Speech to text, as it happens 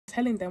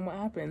telling them what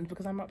happened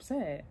because I'm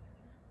upset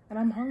and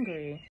I'm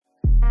hungry.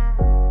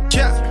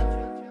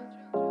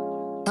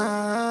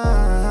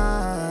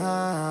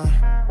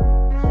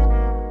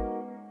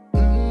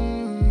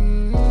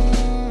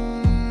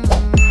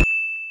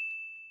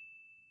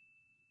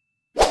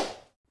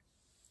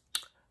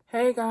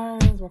 Hey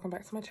guys, welcome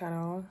back to my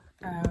channel.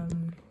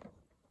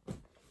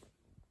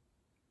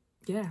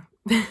 Yeah.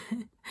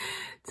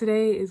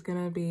 Today is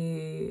gonna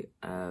be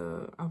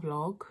a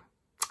vlog.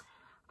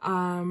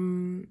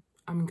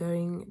 I'm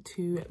going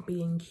to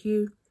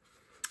B&Q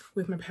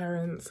with my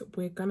parents.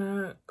 We're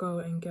gonna go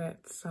and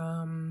get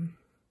some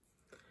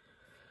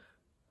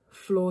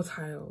floor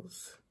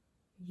tiles.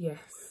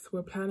 Yes,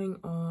 we're planning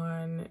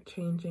on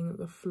changing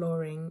the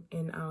flooring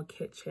in our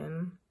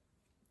kitchen.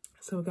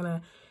 So we're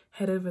gonna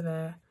head over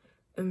there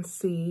and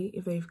see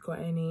if they've got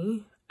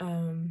any.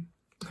 And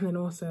then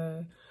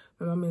also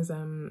my mum is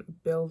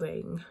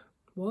building,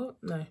 what?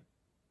 No.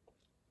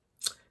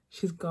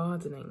 She's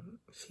gardening.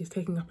 She's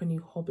taking up a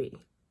new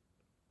hobby.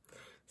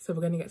 So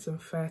we're going to get some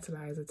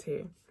fertilizer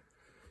too.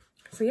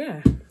 So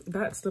yeah,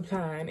 that's the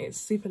plan. It's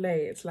super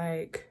late. It's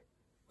like,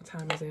 what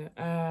time is it?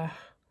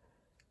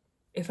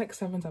 It's like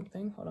 7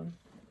 something. Hold on.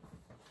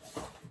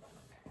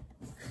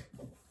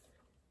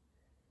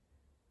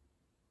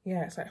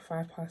 Yeah, it's like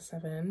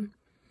 7:05.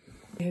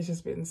 It's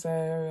just been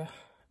so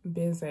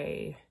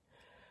busy.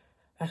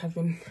 Like it's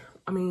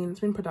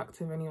been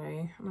productive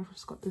anyway. And I've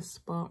just got this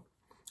spot.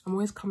 I'm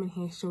always coming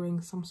here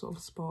showing some sort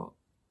of spot.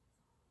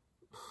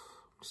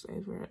 I'm just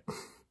over it.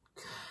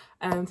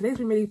 Today's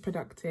been really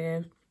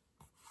productive.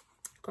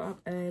 Got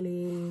up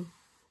early.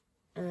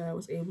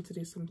 Was able to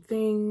do some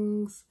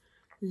things.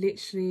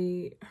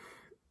 Literally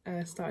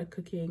started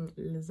cooking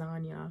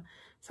lasagna.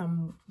 So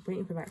I'm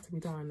waiting for that to be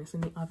done. It's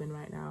in the oven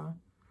right now.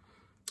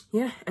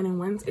 Yeah, and then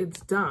once it's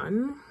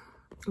done,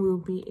 we'll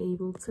be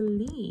able to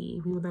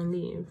leave. We will then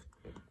leave.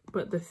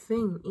 But the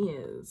thing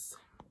is,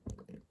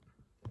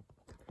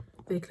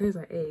 they close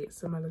at 8,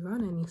 so my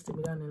lasagna needs to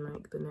be done in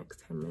like the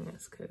next 10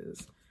 minutes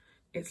because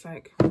it's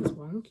like, it's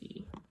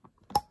wonky.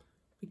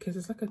 Because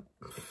it's like a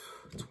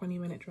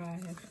 20-minute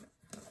drive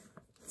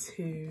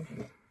to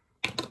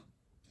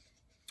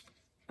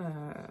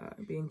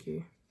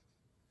B&Q.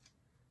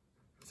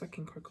 It's like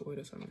in Cricklewood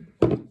or something.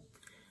 But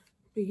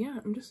yeah,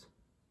 I'm just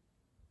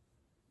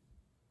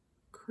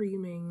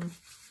creaming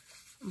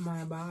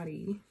my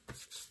body.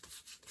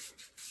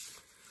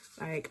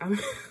 Like I'm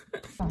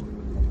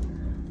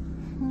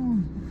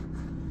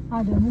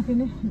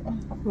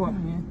what?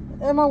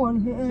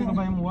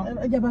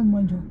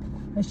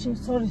 Sorry.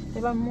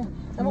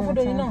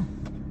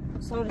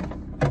 Sorry.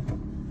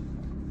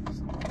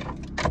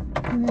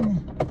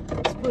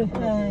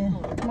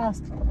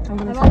 Mask.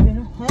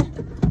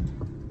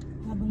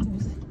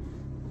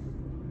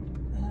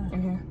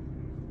 Okay.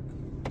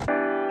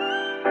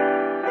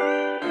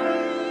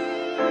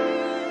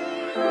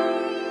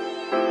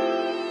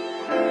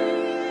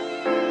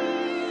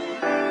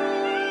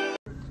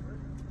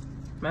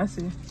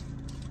 Mercy.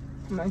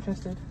 I'm not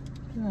interested.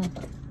 Yeah.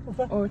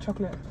 Or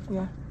chocolate,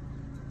 yeah.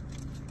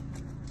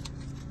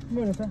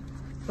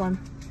 One.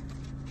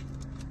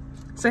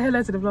 Say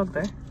hello to the vlog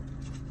though.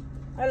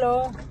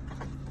 Hello.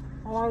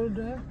 How are you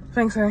doing?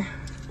 Thanks, hey.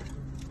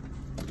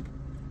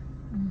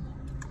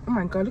 Oh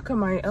my god, look at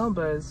my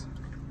elbows.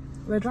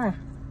 They're dry.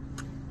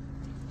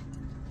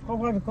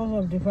 Probably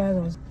because of the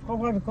virus.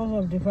 Probably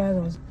because of the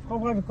virus.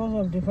 Probably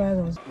because of the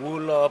virus.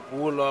 Wool up,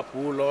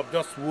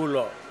 just wool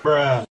up.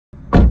 Bruh.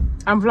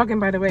 I'm vlogging,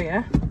 by the way,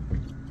 yeah?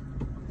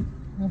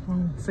 No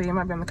problem. So you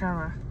might be on the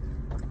camera.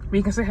 But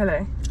you can say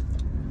hello.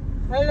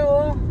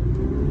 Hello.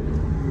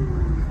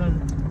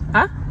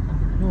 Huh?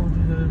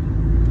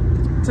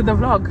 To the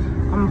vlog.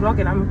 I'm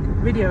vlogging, I'm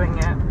videoing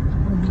it.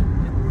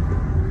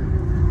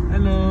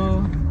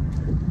 Hello.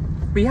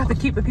 But you have to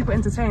keep the people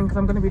entertained because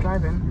I'm going to be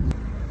driving.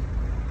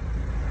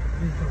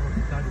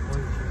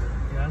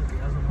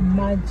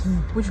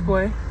 Magic. Which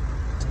boy?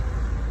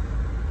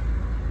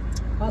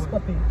 Hush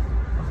puppy.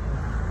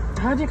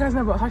 How do you guys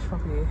know about Hush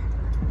Puppy?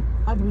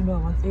 How do we know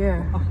about it?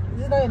 Yeah.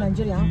 Is he not in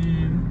Nigeria?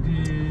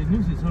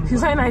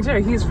 He's not in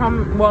Nigeria. He's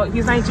from, well,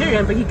 he's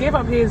Nigerian, but he gave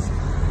up his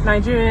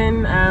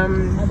Nigerian,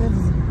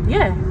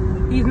 yeah.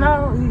 He's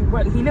now,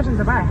 he lives in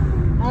Dubai.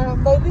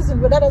 But listen,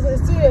 but that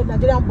doesn't, still a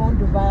Nigerian born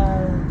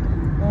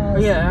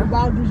Dubai. Yeah.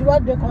 Dubai,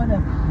 what they call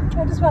them.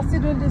 Oh, this was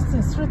still doing this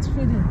thing, street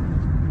feeding.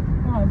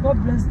 Oh,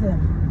 God bless them.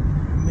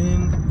 I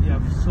mean, you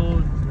have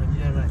sold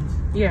Nigeria rights.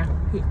 Yeah.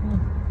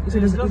 He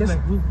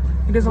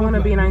doesn't want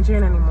to be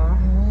Nigerian anymore.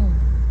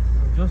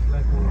 Just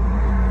like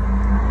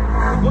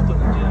go to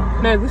Nigeria.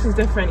 No, this is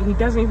different. He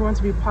doesn't even want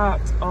to be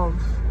part of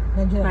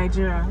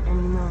Nigeria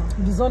anymore.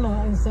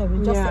 Dishonor himself. He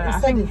just I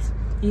think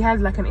he had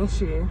like an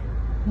issue.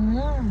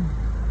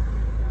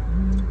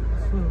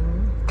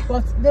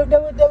 But they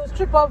will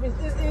strip off.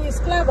 It's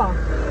clever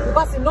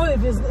because you know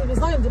if it's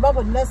not in Dubai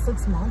for the next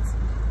 6 months,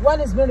 when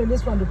he's being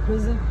released from the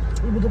prison,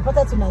 he'll be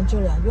deported to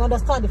Nigeria. You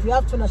understand? If you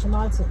have 2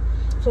 nationalities,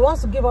 so he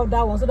wants to give up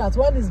that one so that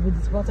when he's been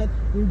deported,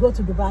 he'll go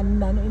to Dubai. And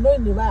you know,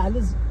 in Dubai, at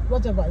least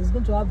whatever, he's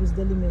going to have his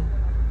daily meal.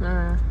 Do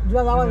you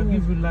have that one?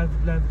 Give you live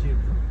gym.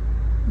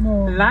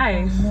 No.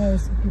 Life? No,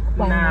 it's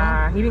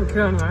nah, he didn't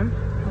kill anyone.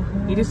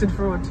 He just did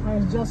fraud.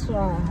 It's just that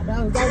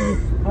was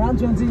around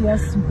 20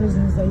 years in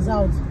prison, so he's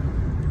out.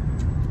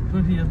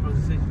 20 years plus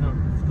 6 now.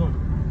 It's gone.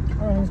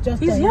 It's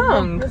just he's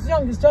young. He's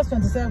young. He's just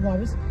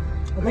 27.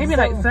 Maybe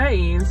like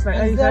 30s, like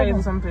early 30s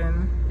or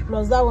something.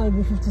 Plus that one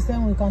will be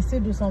 57. We can still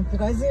do something.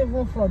 Because it's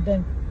even fraud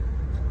then.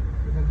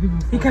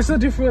 He can still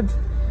do fraud.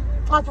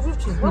 Up to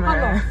 50. What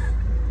kind of?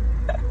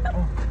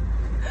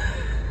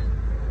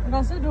 You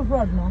can still do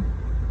fraud now.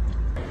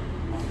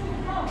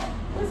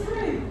 It's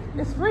free.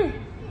 It's free.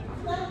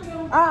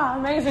 Ah,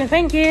 amazing.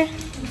 Thank you.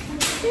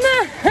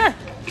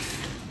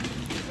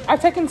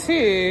 I've taken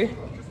 2.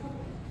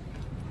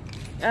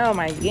 Oh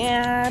my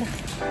god.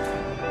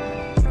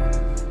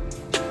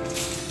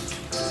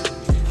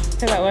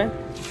 Take that one.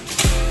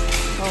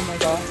 Oh my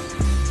gosh.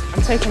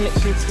 I'm taking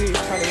literally 2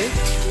 trolleys.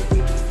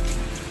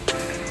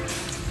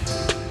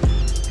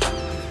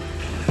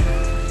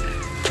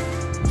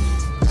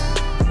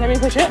 Let me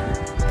push it.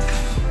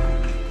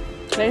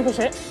 Let me push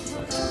it.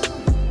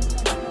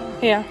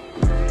 Here.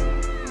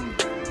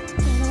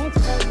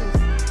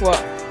 What?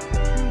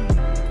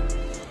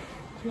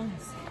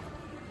 Plants.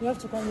 You have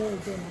to come here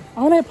again. I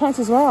want to buy plants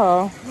as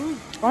well.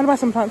 I want to buy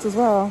some plants as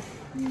well.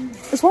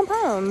 It's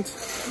 £1.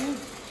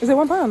 Is it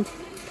 £1?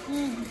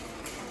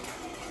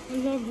 I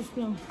love this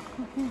plant.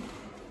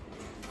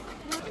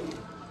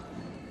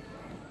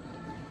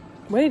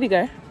 Where did he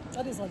go?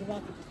 That is at the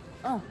back.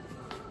 Oh,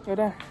 you're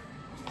there.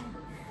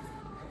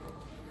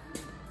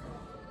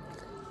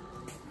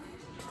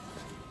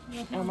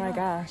 Oh my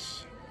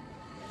gosh.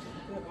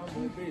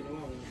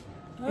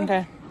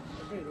 Okay.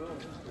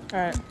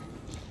 Alright.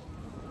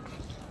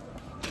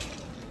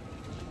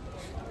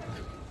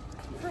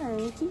 Hi,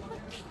 do you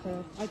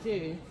I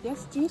do.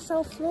 Yes, do you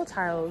sell floor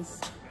tiles?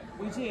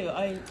 We do.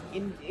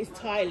 It's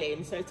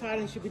tiling, so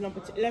tiling should be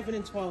number 11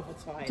 and 12 are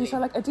tiling. Do you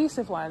sell like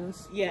adhesive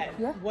ones? Yeah.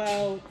 Yeah.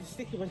 Well, the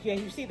sticky ones. Yeah,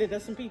 you see that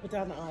there's some people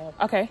down the aisle.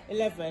 Okay.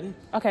 11.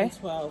 Okay. And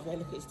 12. They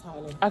look at it's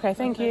tiling. Okay,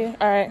 thank you.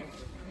 All right.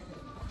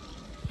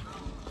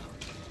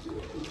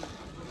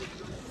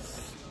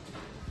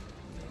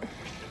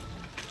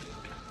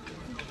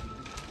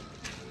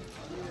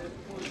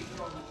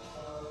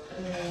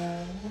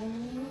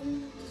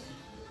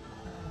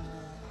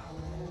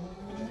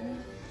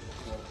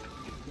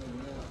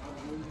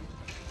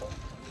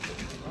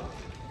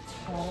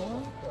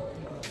 Oh.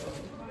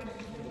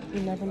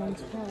 11 and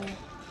 12.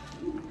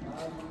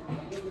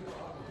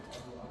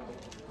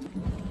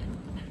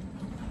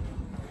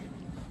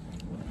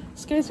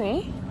 Excuse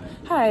me.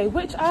 Hi,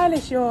 which aisle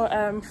is your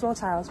floor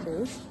tiles,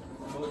 please?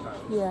 Floor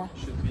tiles? Yeah.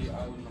 Should be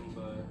aisle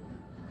number...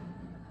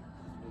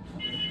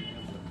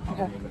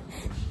 Okay.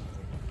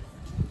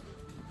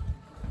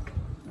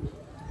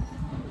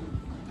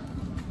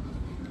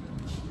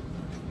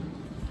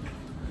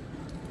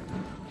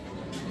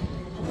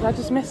 Did I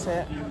just miss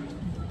it?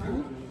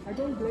 I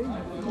don't blame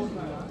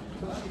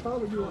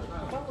you.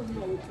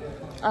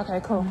 Okay,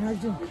 cool.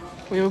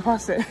 We will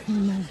pass it.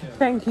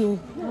 Thank you.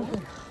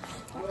 Okay.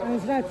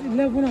 It's right,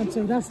 11 and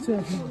 12, that's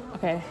 12 now.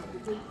 Okay.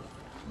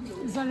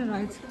 Is that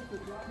right?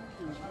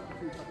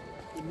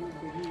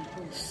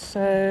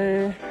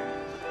 So...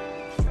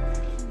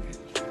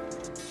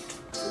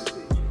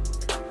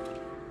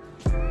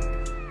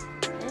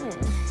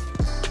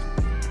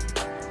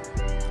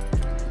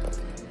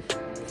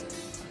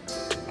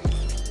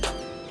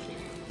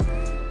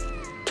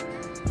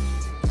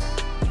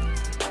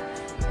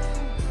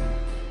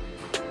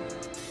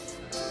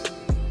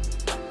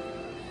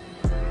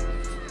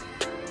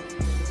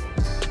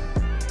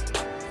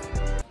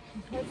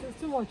 It's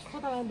too much.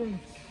 What am I doing?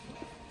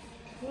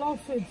 Long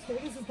feed. So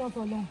this is not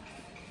for long.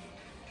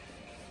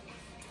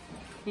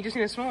 You just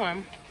need a small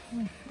one.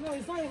 No,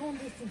 it's not even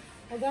this thing.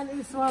 Again,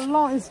 it's for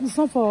long. It's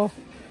not for.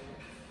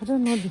 I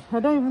don't know. I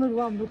don't even know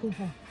what I'm looking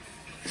for.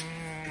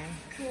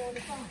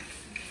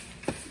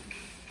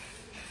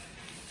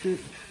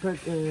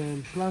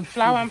 Plant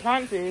Flower and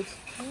plant food.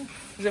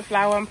 Is it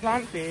flower and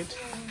plant food?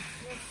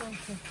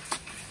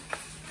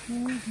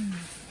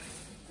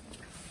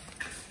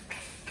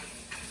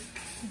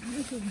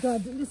 This is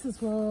good. This is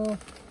for.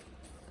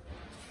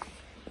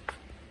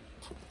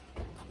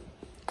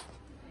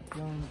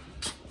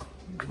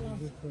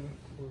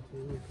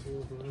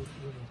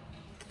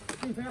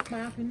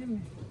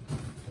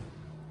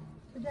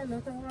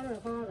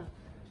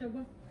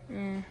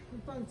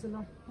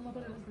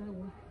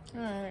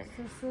 Alright.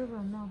 So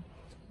silver now.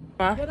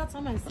 Huh? The other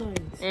time I saw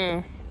it,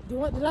 Mm. the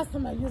last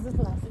time I used it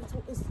last,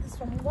 it's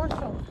from one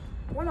shop.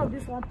 One of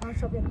these one pound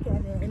shop in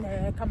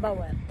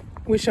Camberwell.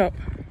 Which shop?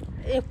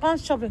 A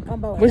pound shop in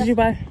Camberwell. What did you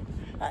buy?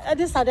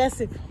 This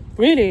adhesive.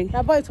 Really?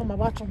 I bought it from my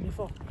bathroom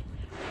before.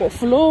 What,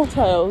 floor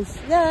tiles?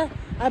 Yeah,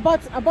 I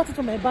bought it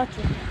from my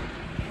bathroom,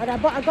 and I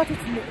got it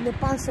in the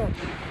pound shop.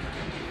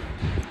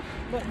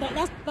 But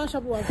that pound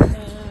shop was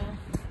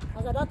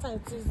at that time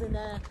it was in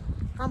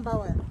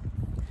Camberwell.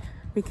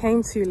 We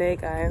came too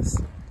late, guys,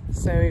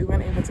 so we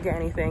weren't able to get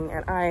anything,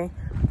 and I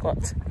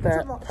got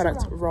the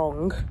product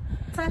wrong.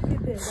 Type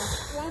it there.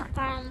 That's £1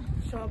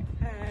 shop.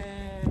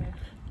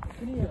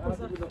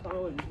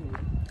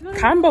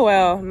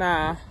 Camberwell,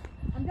 nah,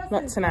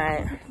 not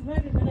tonight.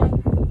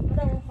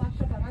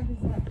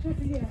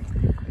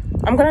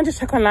 I'm gonna just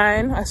check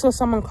online. I saw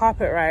someone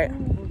carpet right.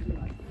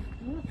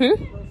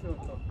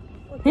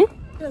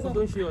 So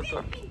don't show your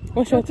top.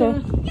 What's your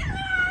top?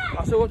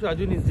 I said what you are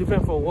doing is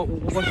different from what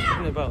you're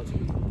talking about.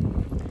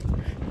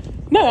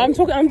 No, I'm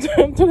talking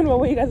about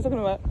what you guys are talking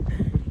about.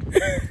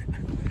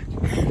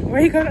 Why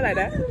are you coming like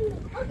that? I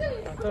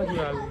thought you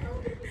are.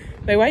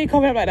 Like, why are you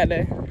coming up like that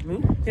though?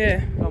 Me?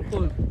 Yeah. I'm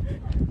cold.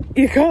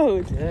 You're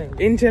cold? Yeah.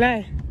 In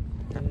July?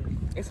 Yeah.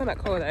 It's not that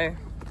cold though.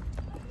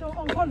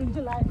 I'm cold in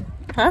July.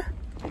 Huh?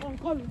 I'm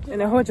cold in July. In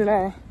the whole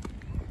July.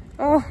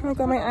 Oh, look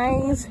at my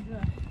eyes.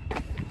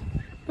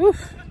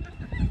 Oof.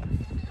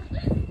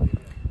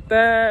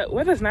 The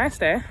weather's nice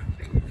there.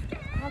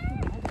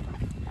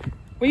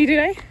 What you do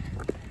there?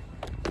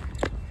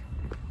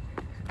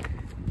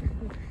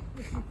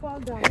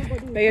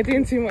 No, you're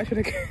doing too much for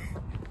the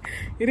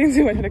you're doing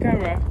too much for the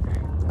camera.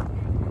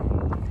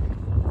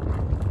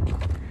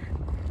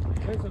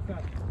 Where's your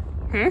car?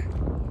 Hmm?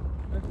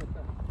 Where's your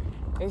car?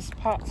 There's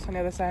parts on the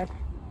other side.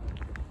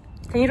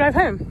 Can you drive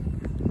home?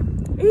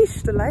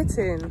 Eesh, the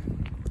lighting.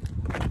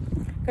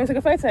 Can we take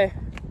a photo?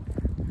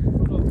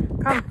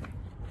 Come.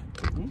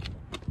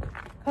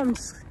 Come.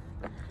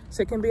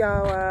 So it can be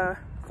our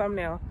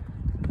thumbnail.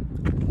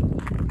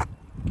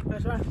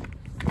 That's right.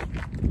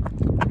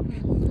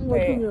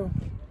 Wait.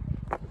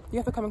 You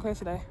have to come in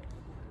closer though.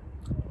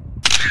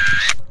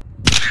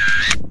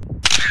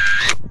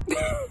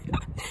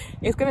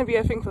 It's gonna be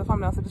a thing for the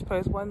thumbnail, so just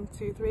pose 1,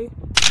 2, 3.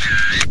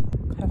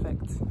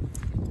 Perfect.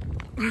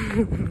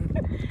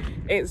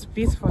 It's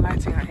beautiful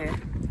lighting out here.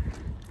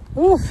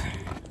 Oof.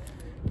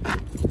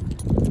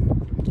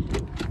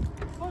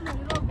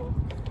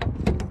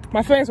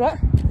 My phone is what?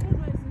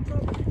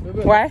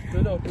 Why?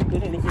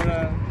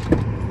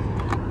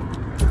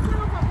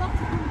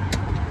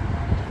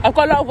 I've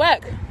got a lot of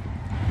work,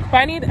 but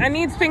I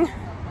need things.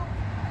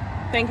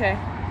 Thank you.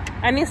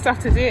 I need stuff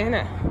to do,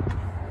 innit?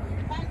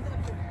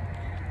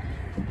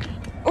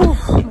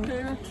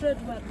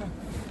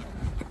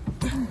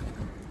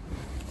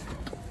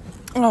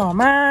 Oh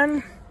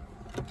man,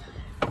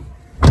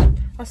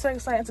 I'm so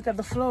excited to get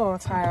the floor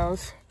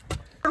tiles.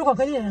 What?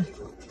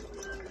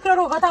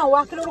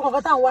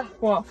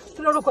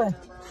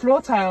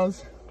 Floor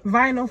tiles.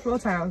 Vinyl floor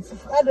tiles.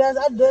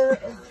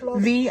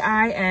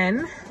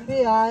 V-I-N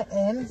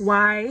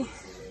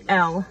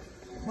Y-L.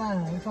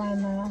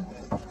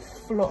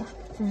 Floor.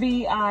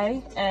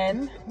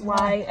 V-I-N-Y-L.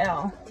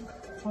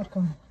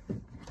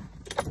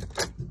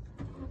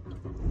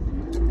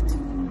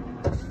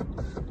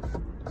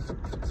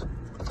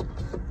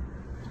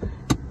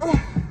 Oh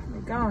my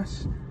gosh.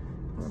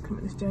 I'll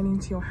commit this journey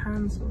into your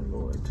hands, oh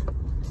Lord.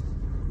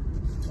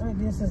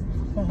 This is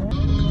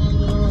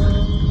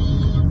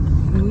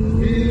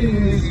He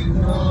is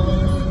not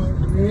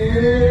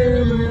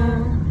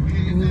living. He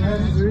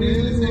has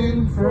risen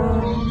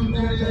from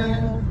the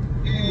dead.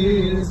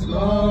 He is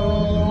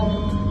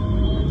Lord.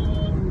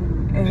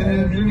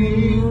 Every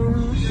knee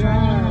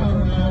shall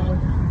bow,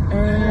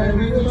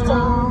 every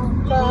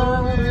tongue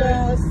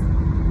confess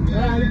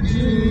that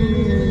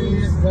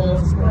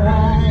Jesus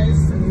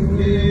Christ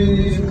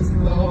is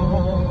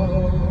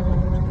Lord.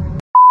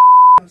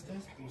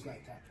 Downstairs, it was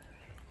like that.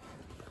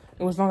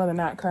 It was longer than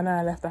that because I know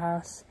I left the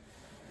house.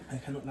 I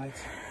cannot lie to you.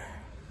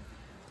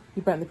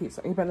 You burnt the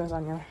pizza. You burnt the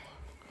lasagna.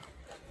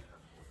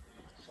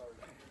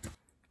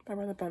 My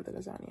brother burnt the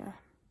lasagna.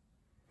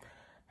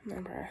 I'm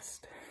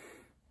impressed.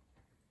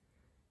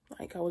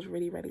 Like, I was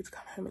really ready to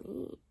come home and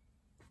eat.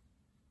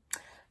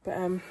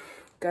 But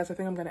guys, I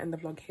think I'm gonna end the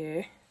vlog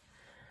here.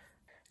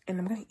 And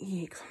I'm gonna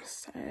eat because I'm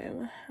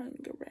so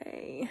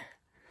hungry.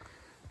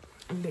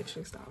 I'm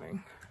literally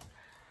starving.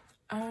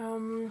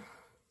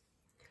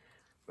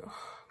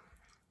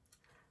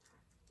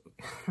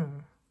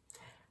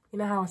 You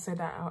know how I said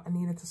that I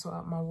needed to sort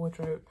out my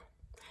wardrobe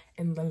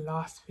in the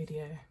last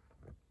video?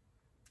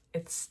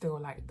 It's still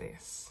like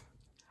this.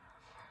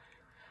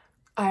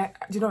 Do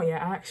you know what,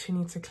 yeah, I actually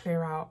need to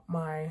clear out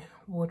my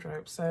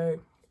wardrobe.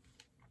 So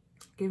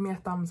give me a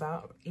thumbs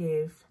up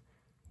if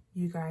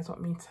you guys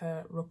want me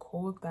to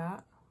record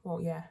that. Well,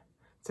 yeah,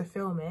 to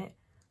film it.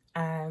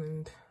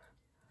 And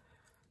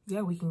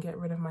yeah, we can get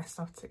rid of my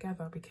stuff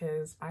together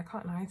because I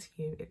can't lie to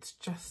you, it's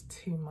just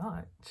too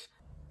much.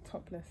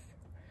 Topless.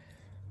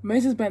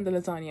 Moses burnt the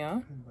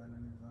lasagna.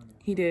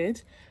 He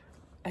did.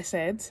 I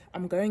said,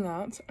 I'm going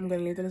out. I'm going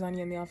to leave the lasagna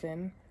in the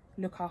oven.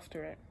 Look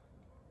after it.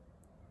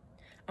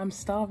 I'm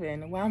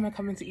starving. Why am I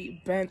coming to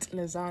eat burnt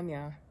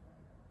lasagna?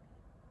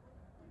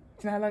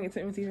 Do you know how long it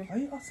took me to even... Why are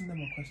you asking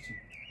them a question?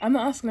 I'm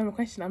not asking them a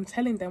question. I'm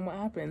telling them what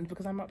happened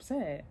because I'm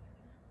upset.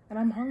 And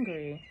I'm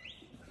hungry.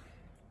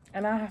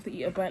 And I have to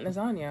eat a burnt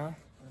lasagna.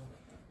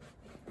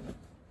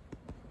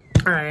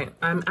 Alright,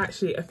 I'm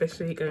actually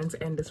officially going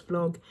to end this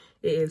vlog.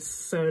 It is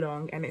so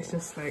long and it's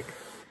just like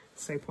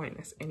so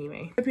pointless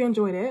anyway. Hope you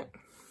enjoyed it.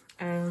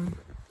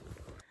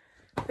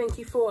 thank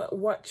you for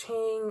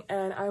watching,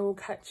 and I will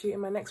catch you in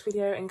my next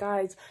video. And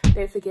guys,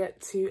 don't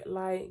forget to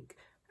like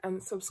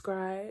and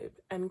subscribe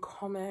and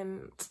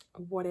comment,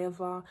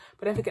 whatever,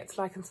 but don't forget to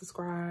like and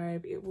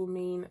subscribe. It will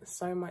mean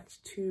so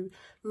much to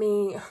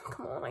me.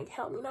 Come on, like,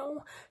 help me,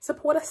 know,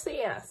 support us,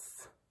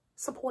 sis.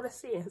 Support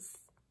us, sis.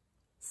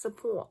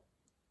 Support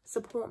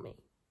me,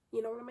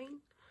 you know what I mean?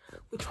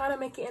 We're trying to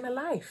make it in a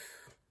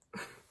life.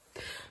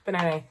 But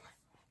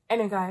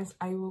anyway guys,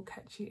 I will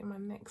catch you in my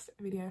next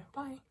video.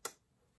 Bye.